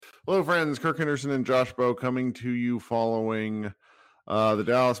Hello, friends. Kirk Henderson and Josh Bowe coming to you following the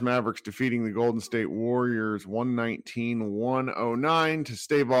Dallas Mavericks defeating the Golden State Warriors 119-109 to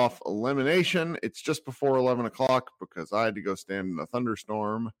stave off elimination. It's just before 11 o'clock because I had to go stand in a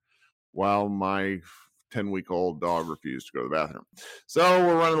thunderstorm while my 10-week-old dog refused to go to the bathroom. So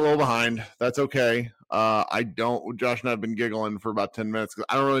we're running a little behind. That's okay. Josh and I have been giggling for about 10 minutes because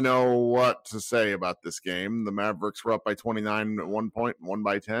I don't really know what to say about this game. The Mavericks were up by 29 at one point, won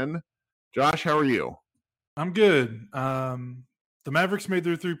by 10. Josh, how are you? I'm good. The Mavericks made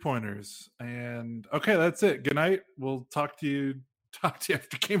their 3-pointers, and okay, that's it. Good night. We'll talk to you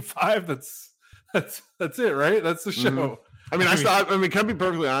after Game 5. That's it, right? That's the show. Mm-hmm. I mean, can I be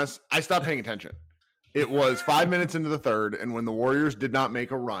perfectly honest? I stopped paying attention. It was 5 minutes into the third, and when the Warriors did not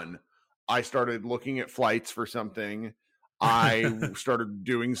make a run, I started looking at flights for something. I started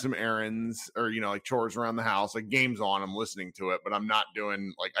doing some errands or, like chores around the house. Like, game's on, I'm listening to it, but I'm not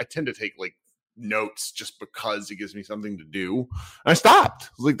doing, I tend to take, notes just because it gives me something to do. And I stopped. I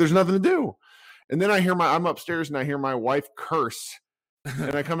was like, there's nothing to do. And then I'm upstairs and I hear my wife curse.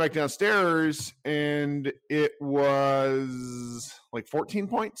 And I come back downstairs and it was 14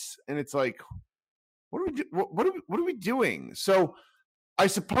 points. And it's like, what are we doing? So I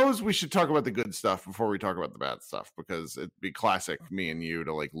suppose we should talk about the good stuff before we talk about the bad stuff, because it'd be classic me and you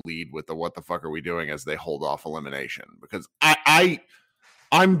to lead with the what the fuck are we doing as they hold off elimination. Because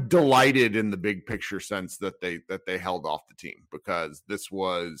I'm delighted in the big picture sense that they held off the team, because it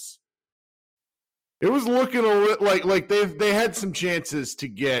was looking a little like they had some chances to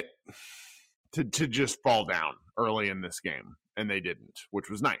get to just fall down early in this game, and they didn't, which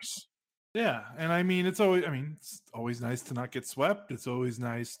was nice. Yeah, and it's always nice to not get swept. It's always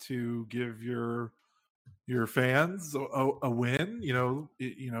nice to give your fans a win.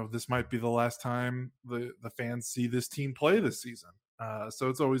 This might be the last time the fans see this team play this season. So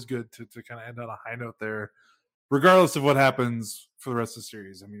it's always good to kind of end on a high note there, regardless of what happens for the rest of the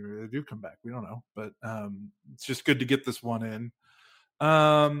series. I mean, maybe they do come back. We don't know, but it's just good to get this one in.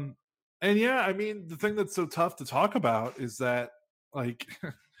 And yeah, the thing that's so tough to talk about is that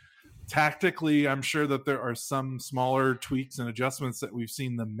tactically, I'm sure that there are some smaller tweaks and adjustments that we've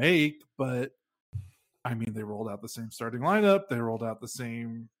seen them make, but they rolled out the same starting lineup. They rolled out the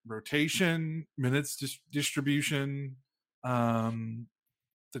same rotation, minutes distribution.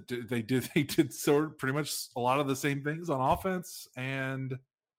 They did sort of pretty much a lot of the same things on offense, and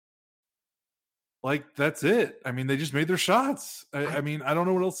that's it. They just made their shots. I don't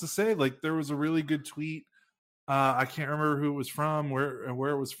know what else to say. There was a really good tweet. I can't remember who it was from, where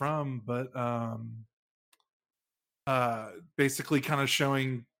it was from, but basically kind of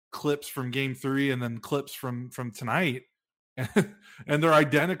showing clips from Game 3 and then clips from tonight, and they're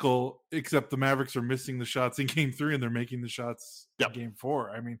identical, except the Mavericks are missing the shots in Game 3 and they're making the shots in Game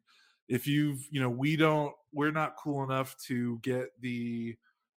 4. If we're not cool enough to get the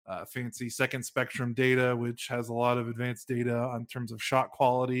fancy second spectrum data, which has a lot of advanced data in terms of shot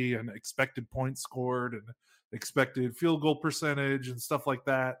quality and expected points scored and expected field goal percentage and stuff like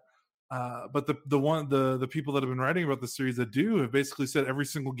that. But the people that have been writing about the series that do have basically said every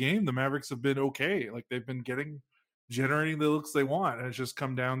single game the Mavericks have been okay. They've been generating the looks they want, and it's just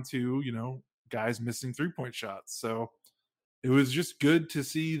come down to guys missing 3-point shots. So it was just good to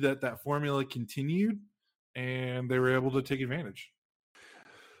see that formula continued and they were able to take advantage.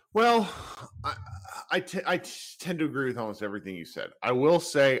 Well, I tend to agree with almost everything you said. I will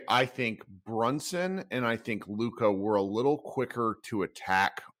say I think Brunson and I think Luka were a little quicker to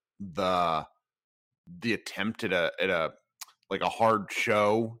attack the attempt at a hard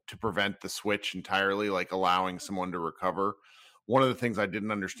show to prevent the switch entirely, allowing someone to recover. One of the things I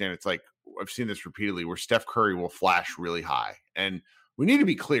didn't understand, it's I've seen this repeatedly, where Steph Curry will flash really high. And we need to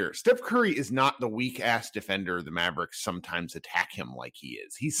be clear. Steph Curry is not the weak-ass defender the Mavericks sometimes attack him like he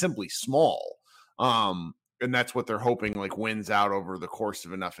is. He's simply small. And that's what they're hoping wins out over the course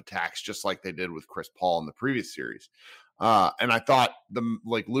of enough attacks, just like they did with Chris Paul in the previous series. And I thought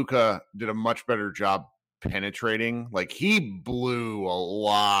Luka did a much better job penetrating. He blew a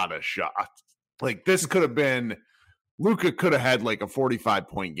lot of shots. This could have been, Luka could have had a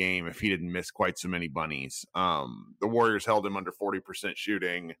 45-point game if he didn't miss quite so many bunnies. The Warriors held him under 40%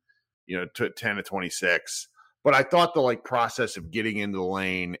 shooting, to 10 to 26. But I thought the process of getting into the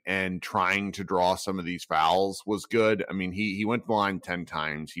lane and trying to draw some of these fouls was good. He went to the line 10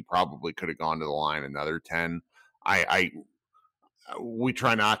 times. He probably could have gone to the line another 10. We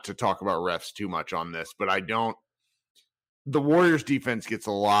try not to talk about refs too much on this, but the Warriors defense gets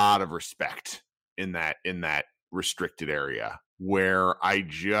a lot of respect in that restricted area, where I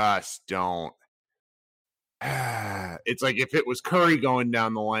just don't it's like if it was Curry going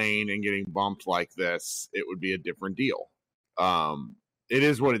down the lane and getting bumped like this, it would be a different deal. It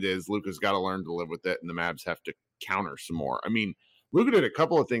is what it is. Luka's got to learn to live with it, and the Mavs have to counter some more. I mean, Luka did a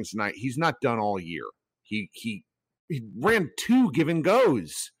couple of things tonight he's not done all year. He ran 2 give and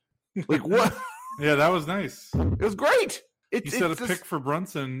goes. Like what? Yeah, that was nice. It was great. He set a pick for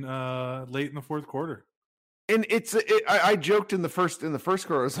Brunson late in the fourth quarter. And I joked in the first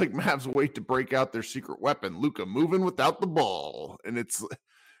quarter, I was like, Mavs wait to break out their secret weapon, Luka moving without the ball. And it's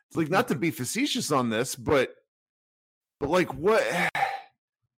like, not to be facetious on this, but like what?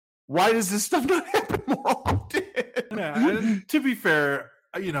 Why does this stuff not happen more often? Yeah, to be fair,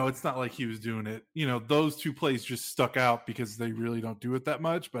 it's not like he was doing it. Those 2 plays just stuck out because they really don't do it that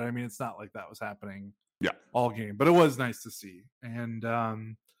much. But I mean, it's not like that was happening all game. But it was nice to see. And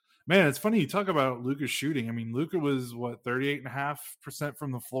man, it's funny you talk about Luka's shooting. I mean, Luka was 38.5%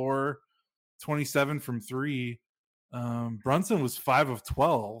 from the floor, 27 from 3. Brunson was 5 of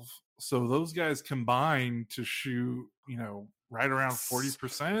 12. So those guys combined to shoot, right around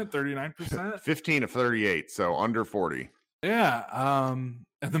 40%, 39%. 15 of 38, so under 40. Yeah.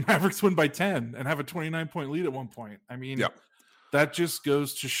 And the Mavericks win by 10 and have a 29-point lead at one point. I mean, that just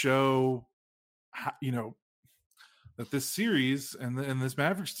goes to show, how, that this series and this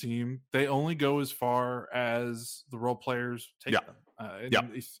Mavericks team, they only go as far as the role players take them.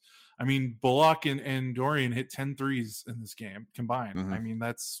 I mean, Bullock and Dorian hit 10 threes in this game combined. Mm-hmm.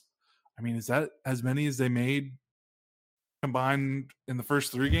 I mean, is that as many as they made combined in the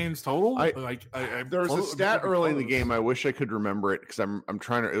first 3 games total? There was a stat early in the game. I wish I could remember it because I'm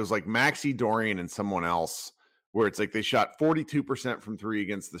trying to. It was like Maxey, Dorian, and someone else, where it's like they shot 42% from 3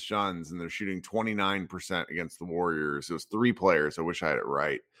 against the Suns, and they're shooting 29% against the Warriors. It was 3 players. I wish I had it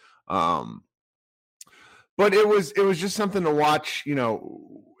right. But it was just something to watch.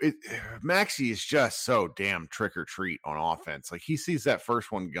 Maxey is just so damn trick or treat on offense. Like he sees that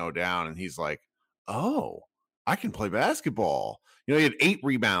first one go down, and he's like, "Oh, I can play basketball." He had 8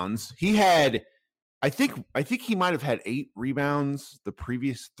 rebounds. He had, I think he might have had 8 rebounds the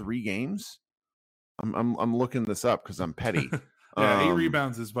previous 3 games. I'm looking this up because I'm petty. 8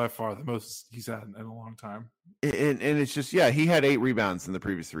 rebounds is by far the most he's had in a long time. And it's just, he had 8 rebounds in the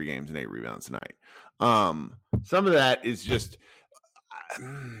previous 3 games and 8 rebounds tonight. Some of that is just,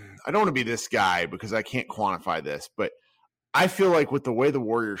 I don't want to be this guy because I can't quantify this, but I feel like with the way the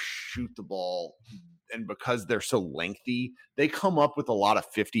Warriors shoot the ball and because they're so lengthy, they come up with a lot of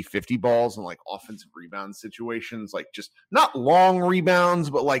 50-50 balls and like offensive rebound situations, like just not long rebounds,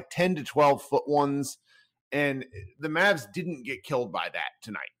 but like 10 to 12 foot ones. And the Mavs didn't get killed by that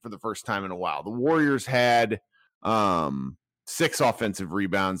tonight for the first time in a while. The Warriors had 6 offensive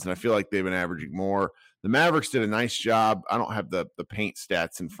rebounds, and I feel like they've been averaging more. The Mavericks did a nice job. I don't have the paint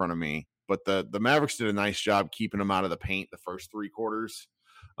stats in front of me, but the Mavericks did a nice job keeping them out of the paint the first 3 quarters.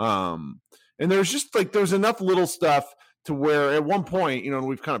 And there's just like, there's enough little stuff to where at one point, and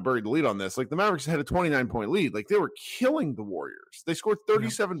we've kind of buried the lead on this, like the Mavericks had a 29-point lead. Like they were killing the Warriors. They scored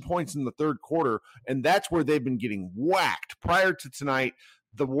 37 points in the third quarter, and that's where they've been getting whacked. Prior to tonight,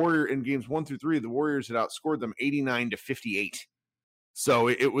 the Warrior in games 1 through 3, the Warriors had outscored them 89-58. So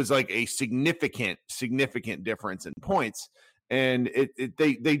it was like a significant difference in points. And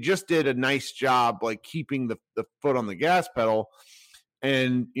they just did a nice job, like keeping the foot on the gas pedal.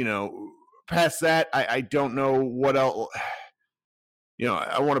 And, past that, I don't know what else.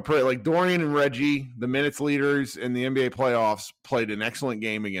 I want to put it like Dorian and Reggie, the minutes leaders in the NBA playoffs, played an excellent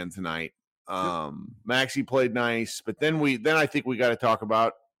game again tonight. Maxey played nice, but then I think we got to talk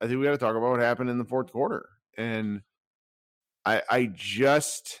about what happened in the fourth quarter. And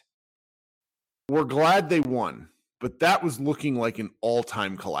we're glad they won, but that was looking like an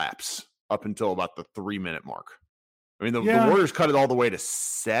all-time collapse up until about the 3-minute mark. I mean, the Warriors cut it all the way to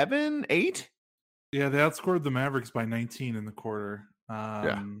 7, 8. Yeah, they outscored the Mavericks by 19 in the quarter.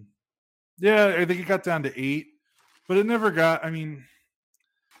 I think it got down to 8, but it never got. I mean,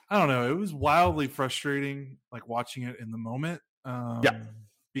 I don't know. It was wildly frustrating, like watching it in the moment.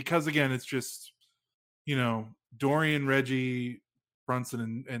 Because again, it's just Dorian, Reggie,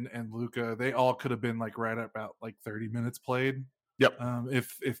 Brunson, and Luka. They all could have been like right at about like 30 minutes played. Yep.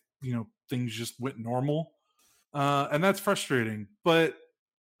 If things just went normal. And that's frustrating, but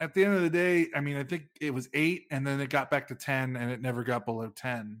at the end of the day, I mean, I think it was 8 and then it got back to 10 and it never got below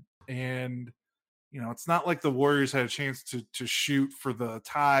 10. And, it's not like the Warriors had a chance to shoot for the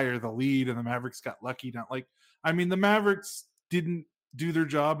tie or the lead and the Mavericks got lucky. The Mavericks didn't do their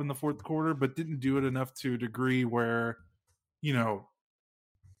job in the fourth quarter, but didn't do it enough to a degree where, it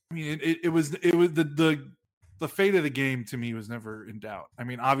was the fate of the game to me was never in doubt. I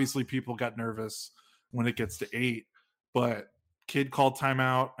mean, obviously people got nervous when it gets to 8. But Kidd called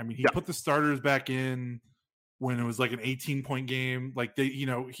timeout. I mean, he put the starters back in when it was like an 18-point game. Like they,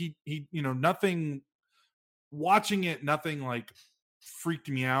 he nothing. Watching it, nothing like freaked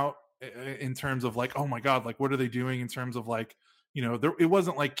me out in terms of like, oh my god, like what are they doing in terms of like, it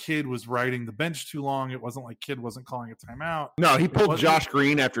wasn't like Kidd was riding the bench too long. It wasn't like Kidd wasn't calling a timeout. No, he pulled Josh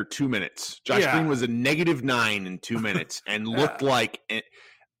Green after 2 minutes. Josh Green was a -9 in 2 minutes and looked like,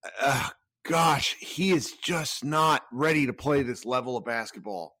 gosh, he is just not ready to play this level of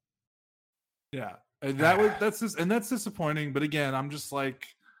basketball. Yeah, and that's disappointing. But again, I'm just like,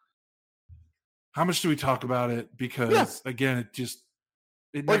 how much do we talk about it? Because again,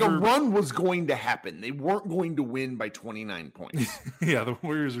 a run was going to happen. They weren't going to win by 29 points. Yeah, the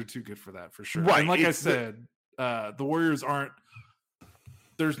Warriors are too good for that for sure. Right. And like I said, the Warriors aren't.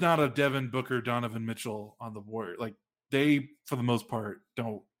 There's not a Devin Booker, Donovan Mitchell on the Warriors. Like they, for the most part,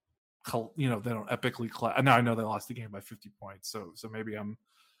 don't. They don't epically clap. Now I know they lost the game by 50 points, so maybe I'm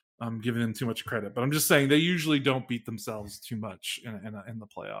giving them too much credit. But I'm just saying they usually don't beat themselves too much in the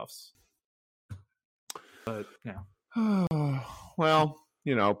playoffs. But yeah. Well,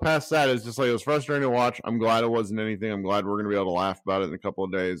 past that, it's just like it was frustrating to watch. I'm glad it wasn't anything. I'm glad we're going to be able to laugh about it in a couple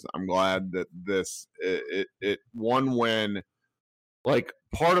of days. I'm glad that it won when, like,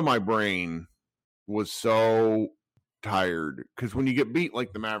 part of my brain was so tired because when you get beat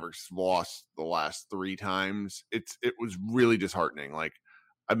like the Mavericks lost the last 3 times, it was really disheartening. Like,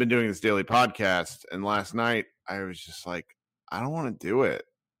 I've been doing this daily podcast, and last night I was just like, I don't want to do it.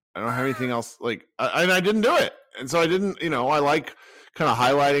 I don't have anything else. Like, I didn't do it. And so I didn't, I like kind of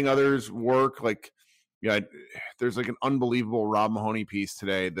highlighting others' work. Like, there's like an unbelievable Rob Mahoney piece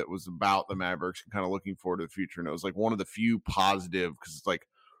today that was about the Mavericks and kind of looking forward to the future. And it was like one of the few positive, because it's like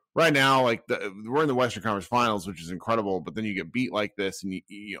right now, like we're in the Western Conference Finals, which is incredible. But then you get beat like this, and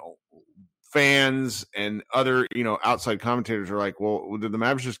fans and other, outside commentators are like, well, did the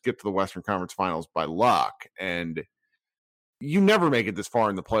Mavericks just get to the Western Conference Finals by luck? And you never make it this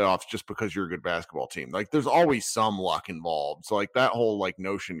far in the playoffs just because you're a good basketball team. Like, there's always some luck involved. So, like, that whole, like,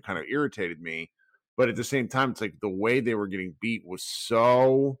 notion kind of irritated me. But at the same time, it's like the way they were getting beat was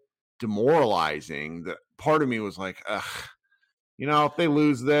so demoralizing that part of me was like, ugh, if they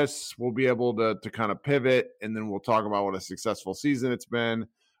lose this, we'll be able to kind of pivot, and then we'll talk about what a successful season it's been.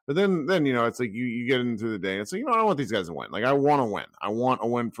 But then it's like you get into the day. And it's like, I want these guys to win. Like, I want to win. I want a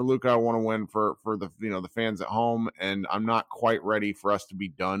win for Luka. I want to win for the the fans at home. And I'm not quite ready for us to be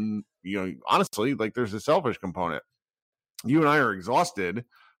done. Honestly, like, there's a selfish component. You and I are exhausted,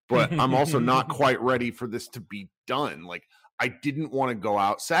 but I'm also not quite ready for this to be done. Like, I didn't want to go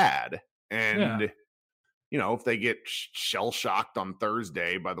out sad. And if they get shell shocked on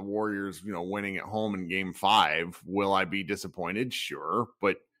Thursday by the Warriors, winning at home in Game 5, will I be disappointed? Sure,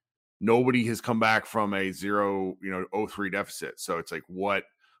 but nobody has come back from a 0-3 deficit. So it's like, what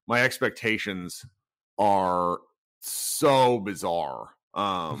my expectations are so bizarre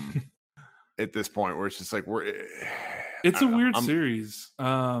at this point, where it's just like it's a weird series.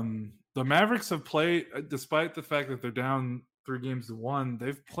 The Mavericks have played, despite the fact that they're down 3-1,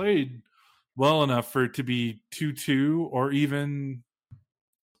 they've played well enough for it to be 2-2 or even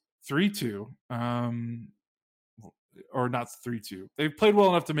 3-2. Or not 3-2. They've played well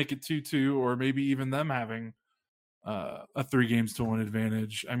enough to make it 2-2, or maybe even them having a 3-1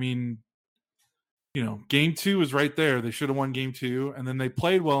 advantage. I mean, Game 2 is right there. They should have won Game 2, and then they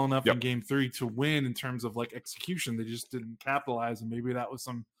played well enough in Game 3 to win in terms of like execution. They just didn't capitalize, and maybe that was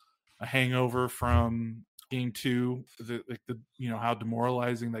a hangover from Game 2. How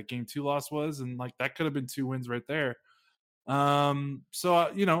demoralizing that Game 2 loss was, and like that could have been 2 wins right there.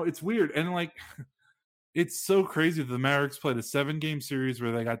 So it's weird, and like. It's so crazy that the Mavericks played a 7-game series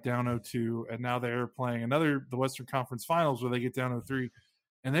where they got down 0-2, and now they're playing the Western Conference Finals where they get down 0-3,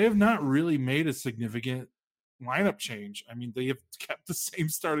 and they have not really made a significant lineup change. I mean, they have kept the same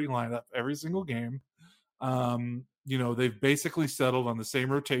starting lineup every single game. They've basically settled on the same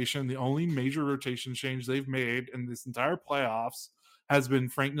rotation. The only major rotation change they've made in this entire playoffs has been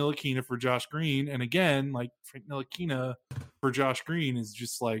Frank Ntilikina for Josh Green, and again, like Frank Ntilikina for Josh Green is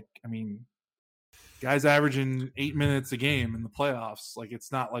just like, I mean, guys averaging 8 minutes a game in the playoffs. Like,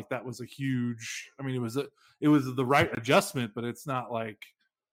 it's not like that was a huge. I mean, it was the right adjustment, but it's not like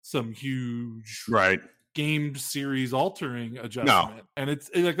some huge game series altering adjustment. No. And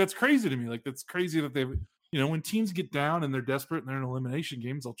it's like, that's crazy to me. Like, that's crazy that they've, when teams get down and they're desperate and they're in elimination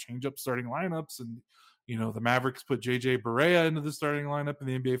games, they'll change up starting lineups. And the Mavericks put JJ Barea into the starting lineup in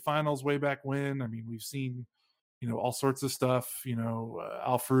the NBA Finals way back when. I mean, we've seen. All sorts of stuff.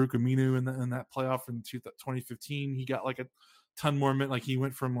 Al-Farouq Aminu in that playoff in 2015, he got like a ton more minutes. Like he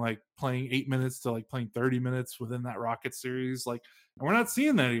went from like playing 8 minutes to like playing 30 minutes within that Rockets series. Like, and we're not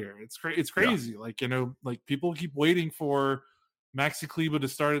seeing that here. It's crazy. Like, like people keep waiting for Maxi Kleber to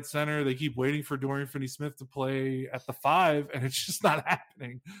start at center. They keep waiting for Dorian Finney-Smith to play at the 5, and it's just not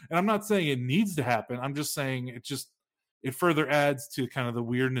happening. And I'm not saying it needs to happen. I'm just saying it further adds to kind of the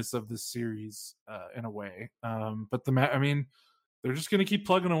weirdness of this series in a way. But they're just going to keep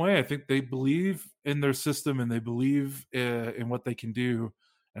plugging away. I think they believe in their system and they believe in what they can do.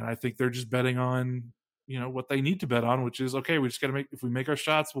 And I think they're just betting on, what they need to bet on, which is, okay, we just got to if we make our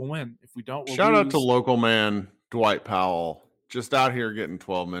shots, we'll win. If we don't, we'll Shout lose. out to local man Dwight Powell, just out here getting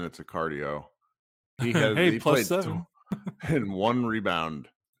 12 minutes of cardio. He plus 7 and 1 rebound.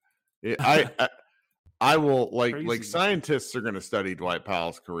 I will like scientists are going to study Dwight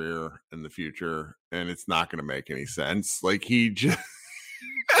Powell's career in the future, and it's not going to make any sense. Like he just,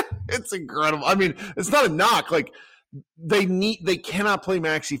 it's incredible. I mean, it's not a knock. Like they cannot play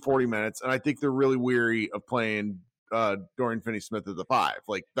Maxi 40 minutes, and I think they're really weary of playing Dorian Finney-Smith at the 5.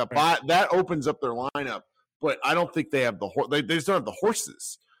 Like that opens up their lineup, but I don't think they have they just don't have the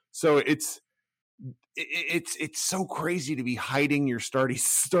horses. So it's so crazy to be hiding your starting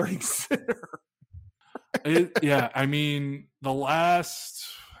center. I mean, the last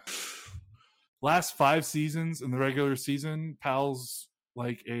 5 seasons in the regular season, Powell's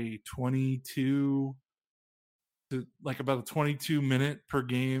like about a 22 minute per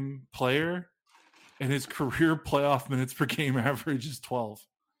game player, and his career playoff minutes per game average is 12.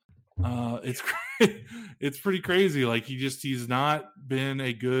 It's pretty crazy. Like he's not been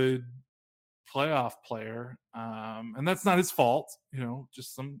a good playoff player, and that's not his fault.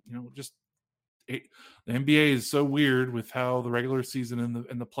 The NBA is so weird with how the regular season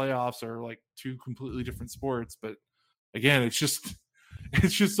and the playoffs are like 2 completely different sports. But again, it's just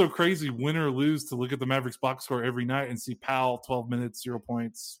so crazy, win or lose, to look at the Mavericks box score every night and see Powell 12 minutes, 0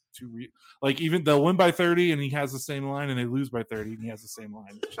 points, even they'll win by 30 and he has the same line, and they lose by 30 and he has the same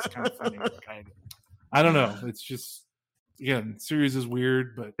line. It's just kind of funny. I don't know. It's just, again, series is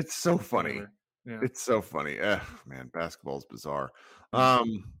weird, but it's so funny. Yeah. It's so funny. Man, basketball is bizarre.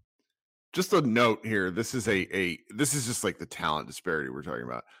 Just a note here. This is this is just like the talent disparity we're talking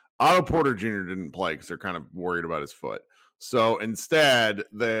about. Otto Porter Jr. didn't play because they're kind of worried about his foot. So instead,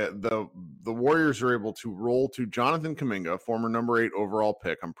 the Warriors are able to roll to Jonathan Kuminga, former number 8 overall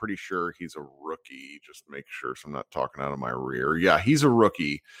pick. I'm pretty sure he's a rookie. Just make sure so I'm not talking out of my rear. Yeah, he's a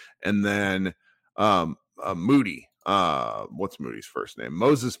rookie. And then Moody. What's Moody's first name?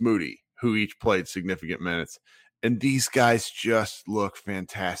 Moses Moody, who each played significant minutes. And these guys just look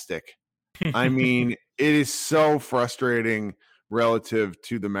fantastic. I mean, it is so frustrating relative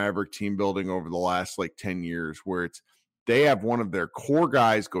to the Maverick team building over the last 10 years, where they have one of their core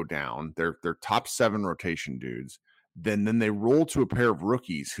guys go down, their top 7 rotation dudes. Then they roll to a pair of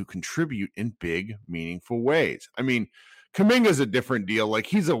rookies who contribute in big, meaningful ways. I mean, Kuminga's a different deal.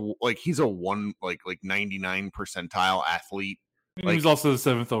 He's a 99 percentile athlete. He's also the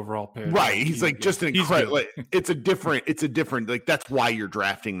 7th overall pick. Right. He's just an incredible. It's a different. That's why you're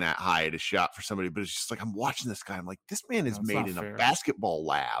drafting that high at a shot for somebody. But it's just I'm watching this guy. I'm like, this man is made in a basketball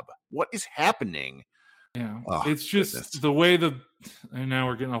lab. What is happening? Yeah. It's just the way and now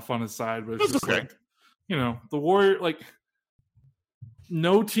we're getting off on his side, but it's just okay. The Warrior,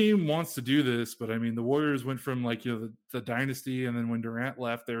 no team wants to do this, but I mean, the Warriors went from the dynasty, and then when Durant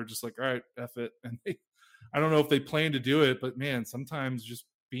left, they were just like, all right, F it. And I don't know if they plan to do it, but man, sometimes just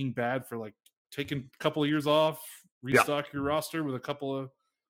being bad for taking a couple of years off, restock your roster with a couple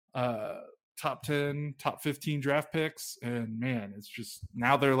of top 10, top 15 draft picks. And man, it's just,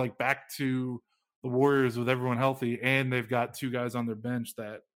 now they're back to the Warriors with everyone healthy, and they've got 2 guys on their bench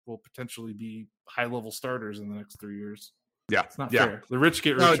that will potentially be high level starters in the next 3 years. Yeah. It's not fair. The rich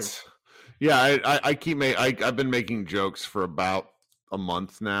get richer. I've been making jokes for about a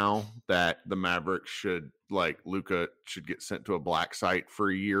month now that the Mavericks should Luka should get sent to a black site for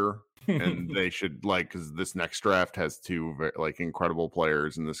a year, and they should because this next draft has 2 incredible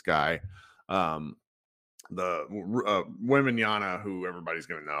players, and this guy, the Wembanyama, who everybody's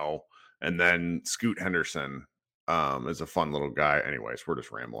gonna know, and then Scoot Henderson is a fun little guy. Anyways, we're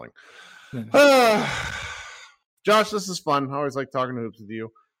just rambling. Josh, this is fun. I always like talking hoops with you.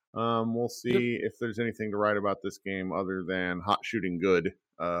 We'll see if there's anything to write about this game other than hot shooting good.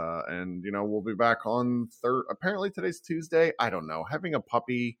 And we'll be back on apparently today's Tuesday. I don't know. Having a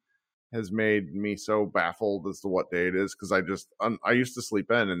puppy has made me so baffled as to what day it is, because I used to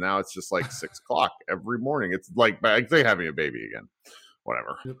sleep in, and now it's just 6 o'clock every morning. It's like they having a baby again.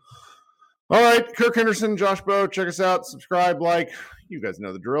 Whatever. Yep. All right, Kirk Henderson, Josh Bowe, check us out, subscribe, you guys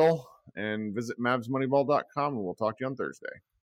know the drill, and visit MavsMoneyball.com, and we'll talk to you on Thursday.